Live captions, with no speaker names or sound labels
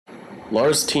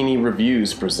Lars Teeney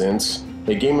Reviews presents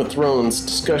a Game of Thrones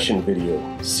discussion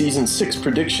video, Season 6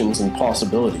 Predictions and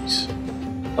Possibilities.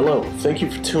 Hello, thank you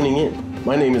for tuning in.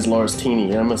 My name is Lars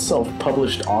Teeney, and I'm a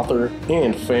self-published author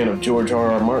and fan of George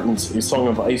R.R. Martin's A Song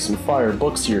of Ice and Fire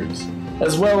book series,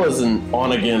 as well as an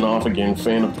on-again, off-again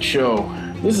fan of the show.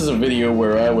 This is a video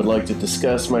where I would like to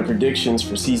discuss my predictions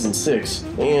for Season 6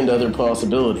 and other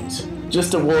possibilities.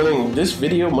 Just a warning, this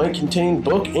video might contain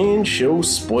book and show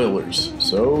spoilers,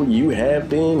 so you have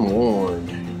been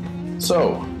warned.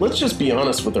 So, let's just be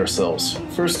honest with ourselves.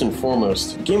 First and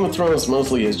foremost, Game of Thrones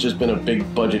mostly has just been a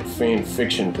big budget fan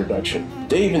fiction production.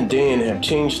 Dave and Dan have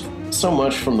changed so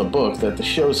much from the book that the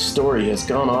show's story has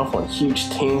gone off on huge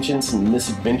tangents and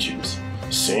misadventures.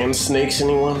 Sand snakes,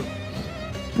 anyone?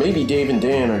 Maybe Dave and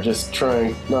Dan are just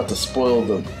trying not to spoil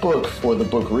the book for the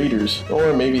book readers,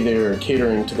 or maybe they're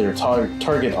catering to their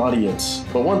target audience.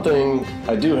 But one thing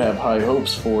I do have high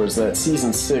hopes for is that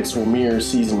Season 6 will mirror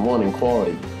Season 1 in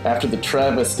quality. After the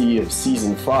travesty of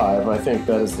Season 5, I think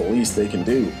that is the least they can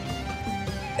do.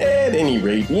 At any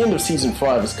rate, the end of Season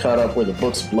 5 is caught up where the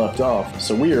books left off,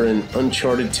 so we are in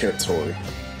uncharted territory.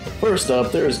 First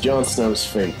up, there is Jon Snow's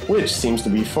fate, which seems to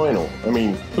be final. I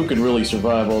mean, who could really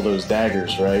survive all those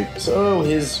daggers, right? So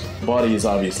his body is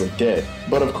obviously dead.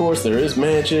 But of course there is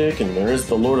magic, and there is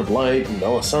the Lord of Light and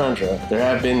Melisandre. There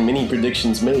have been many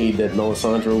predictions made that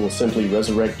Melisandre will simply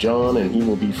resurrect Jon and he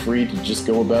will be free to just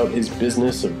go about his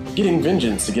business of getting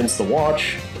vengeance against the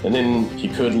Watch. And then he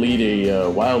could lead a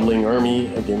wildling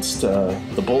army against the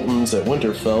Boltons at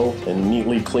Winterfell and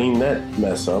neatly clean that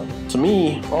mess up. To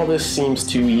me, all this seems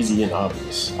too easy and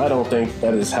obvious. I don't think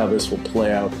that is how this will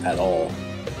play out at all.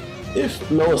 If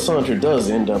Melisandre does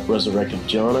end up resurrecting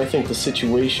Jon, I think the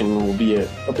situation will be a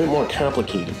bit more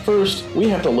complicated. First, we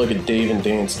have to look at Dave and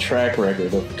Dan's track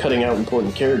record of cutting out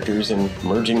important characters and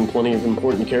merging plenty of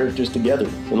important characters together.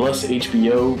 Unless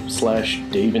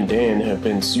HBO/Dave and Dan have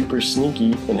been super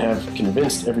sneaky and have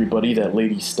convinced everybody that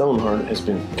Lady Stoneheart has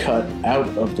been cut out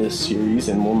of this series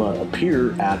and will not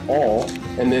appear at all,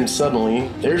 and then suddenly,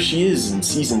 there she is in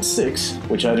Season 6,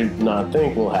 which I do not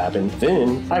think will happen,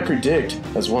 then I predict,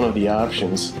 as one of the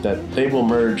options, that they will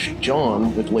merge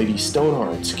Jon with Lady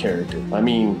Stoneheart's character. I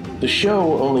mean, the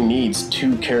show only needs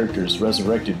two characters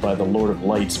resurrected by the Lord of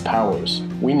Light's powers.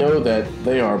 We know that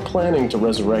they are planning to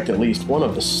resurrect at least one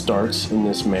of the Starks in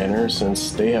this manner, since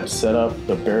they have set up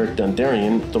the Beric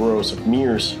Dondarrion, Thoros of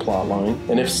Myr's plotline.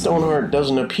 And if Stoneheart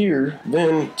doesn't appear,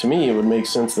 then to me it would make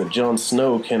sense that Jon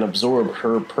Snow can absorb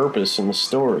her purpose in the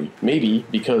story. Maybe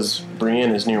because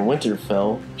Brienne is near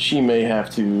Winterfell, she may have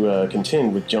to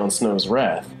contend with Jon Snow's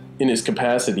wrath in his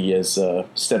capacity as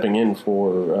stepping in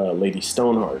for Lady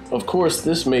Stoneheart. Of course,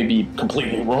 this may be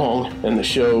completely wrong, and the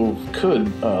show could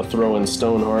throw in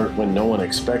Stoneheart when no one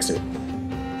expects it.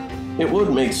 It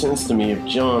would make sense to me if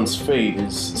Jon's fate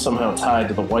is somehow tied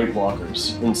to the White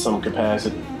Walkers in some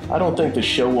capacity. I don't think the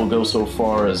show will go so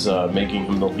far as making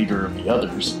him the leader of the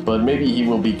others, but maybe he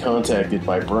will be contacted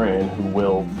by Bran, who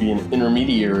will be an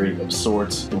intermediary of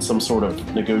sorts in some sort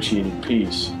of negotiated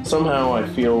peace. Somehow I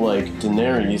feel like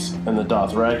Daenerys and the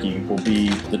Dothraki will be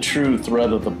the true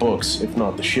thread of the books, if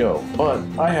not the show, but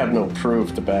I have no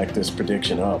proof to back this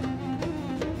prediction up.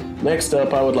 Next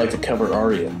up, I would like to cover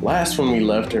Arya. Last when we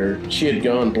left her, she had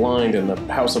gone blind in the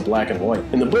House of Black and White.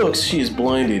 In the books, she is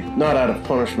blinded not out of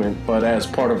punishment, but as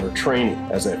part of her training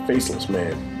as a faceless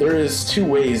man. There is two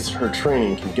ways her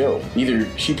training can go. Either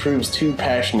she proves too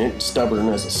passionate and stubborn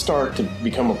as a Stark to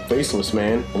become a faceless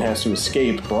man and has to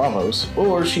escape Braavos,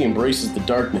 or she embraces the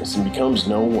darkness and becomes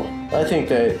no one. I think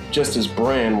that just as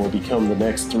Bran will become the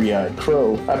next three-eyed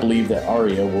crow, I believe that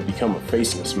Arya will become a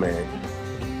faceless man.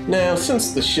 Now,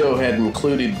 since the show had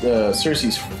included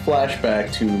Cersei's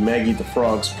flashback to Maggie the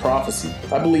Frog's prophecy,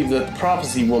 I believe that the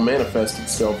prophecy will manifest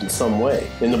itself in some way.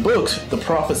 In the books, the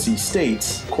prophecy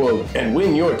states, quote, "And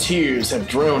when your tears have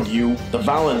drowned you, the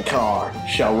Valonqar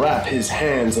shall wrap his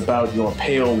hands about your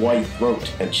pale white throat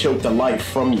and choke the life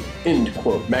from you." End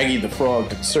quote. Maggie the Frog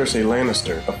to Cersei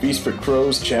Lannister, A Feast for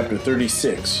Crows, Chapter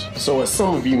 36. So as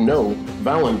some of you know,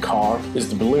 Valonqar is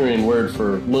the Valyrian word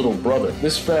for little brother.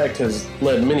 This fact has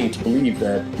led many to believe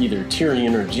that either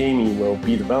Tyrion or Jaime will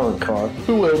be the Valonqar,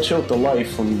 who will choke the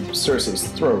life from Cersei's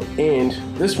throat. And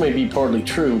this may be partly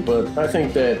true, but I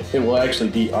think that it will actually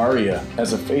be Arya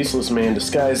as a faceless man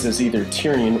disguised as either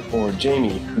Tyrion or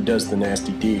Jaime who does the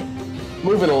nasty deed.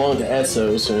 Moving along to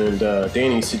Essos and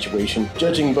Dany's situation,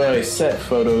 judging by set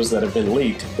photos that have been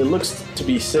leaked, it looks to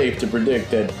be safe to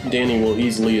predict that Dany will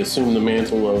easily assume the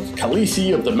mantle of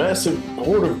Khaleesi of the massive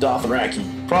horde of Dothraki,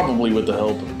 probably with the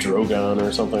help of Drogon or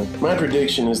something. My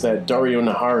prediction is that Daario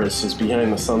Naharis is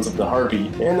behind the Sons of the Harpy,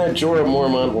 and that Jorah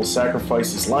Mormont will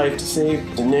sacrifice his life to save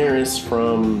Daenerys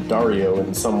from Daario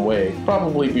in some way.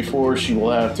 Probably before she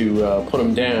will have to put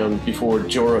him down before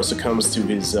Jorah succumbs to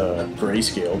his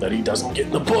grayscale that he doesn't get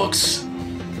in the books.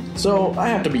 So, I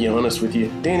have to be honest with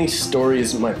you, Dany's story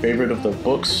isn't my favorite of the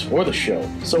books or the show,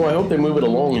 so I hope they move it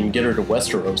along and get her to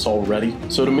Westeros already.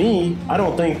 So to me, I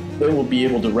don't think they will be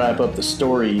able to wrap up the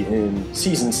story in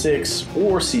Season 6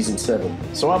 or Season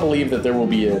 7, so I believe that there will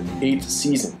be an 8th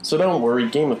season. So don't worry,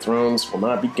 Game of Thrones will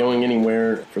not be going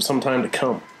anywhere for some time to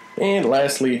come. And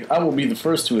lastly, I will be the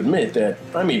first to admit that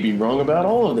I may be wrong about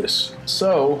all of this.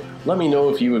 So, let me know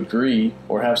if you agree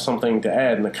or have something to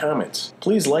add in the comments.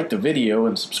 Please like the video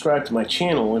and subscribe to my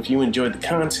channel if you enjoyed the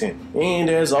content. And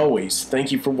as always,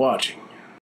 thank you for watching.